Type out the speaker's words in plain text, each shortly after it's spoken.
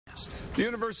The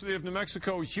University of New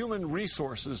Mexico Human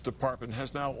Resources Department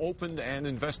has now opened an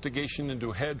investigation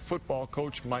into head football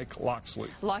coach Mike Locksley.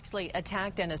 Locksley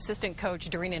attacked an assistant coach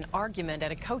during an argument at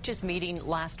a coaches meeting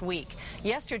last week.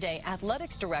 Yesterday,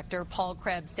 athletics director Paul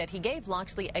Krebs said he gave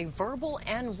Locksley a verbal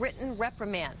and written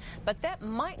reprimand, but that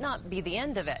might not be the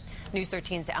end of it. News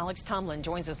 13's Alex Tomlin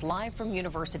joins us live from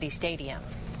University Stadium.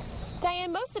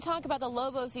 Diane, most of the talk about the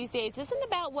Lobos these days isn't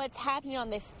about what's happening on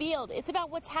this field. It's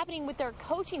about what's happening with their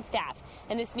coaching staff.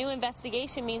 And this new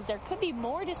investigation means there could be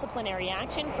more disciplinary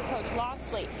action for Coach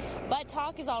Locksley. But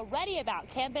talk is already about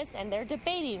campus, and they're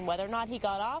debating whether or not he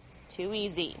got off too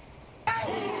easy.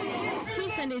 2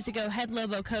 Sundays ago, head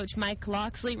Lobo coach Mike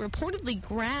Locksley reportedly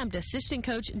grabbed assistant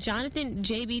coach Jonathan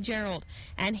J.B. Gerald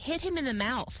and hit him in the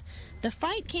mouth. The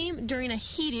fight came during a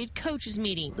heated coaches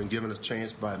meeting. Been given a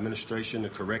chance by administration to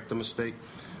correct the mistake.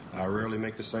 I rarely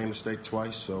make the same mistake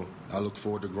twice, so I look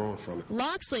forward to growing from it.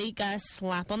 Locksley got a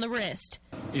slap on the wrist.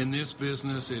 In this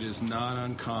business, it is not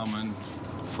uncommon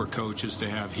for coaches to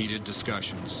have heated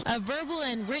discussions. A verbal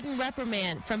and written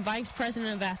reprimand from Vice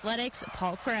President of Athletics,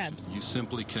 Paul Krebs. You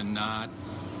simply cannot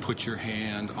put your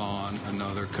hand on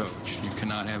another coach. You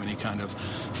cannot have any kind of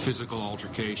physical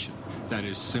altercation. That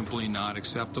is simply not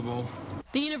acceptable.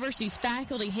 The university's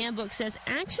faculty handbook says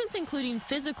actions including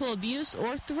physical abuse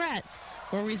or threats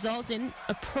will result in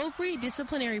appropriate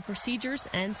disciplinary procedures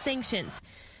and sanctions.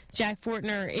 Jack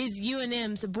Fortner is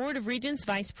UNM's Board of Regents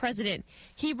Vice President.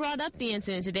 He brought up the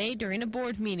incident today during a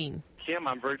board meeting. Kim,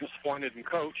 I'm very disappointed in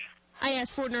Coach. I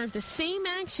asked Fortner if the same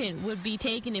action would be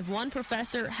taken if one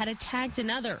professor had attacked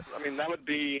another. I mean, that would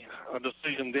be a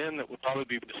decision then that would probably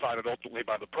be decided ultimately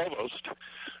by the provost.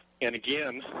 And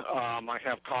again, I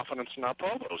have confidence in our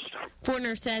provost.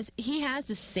 Fortner says he has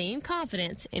the same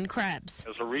confidence in Krebs.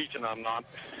 As a regent, I'm not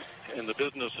in the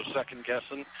business of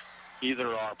second-guessing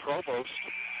either our provost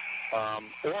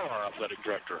or our athletic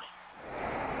director.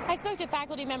 I spoke to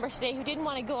faculty members today who didn't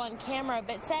want to go on camera,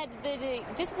 but said that the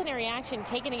disciplinary action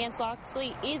taken against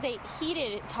Locksley is a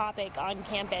heated topic on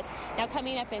campus. Now,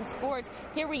 coming up in sports,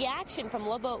 hear reaction from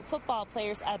Lobo football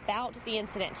players about the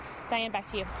incident. Diane, back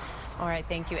to you. All right,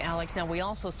 thank you, Alex. Now, we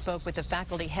also spoke with the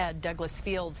faculty head, Douglas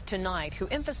Fields, tonight, who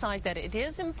emphasized that it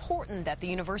is important that the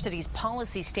university's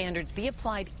policy standards be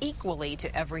applied equally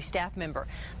to every staff member.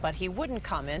 But he wouldn't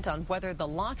comment on whether the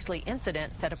Locksley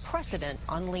incident set a precedent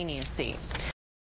on leniency.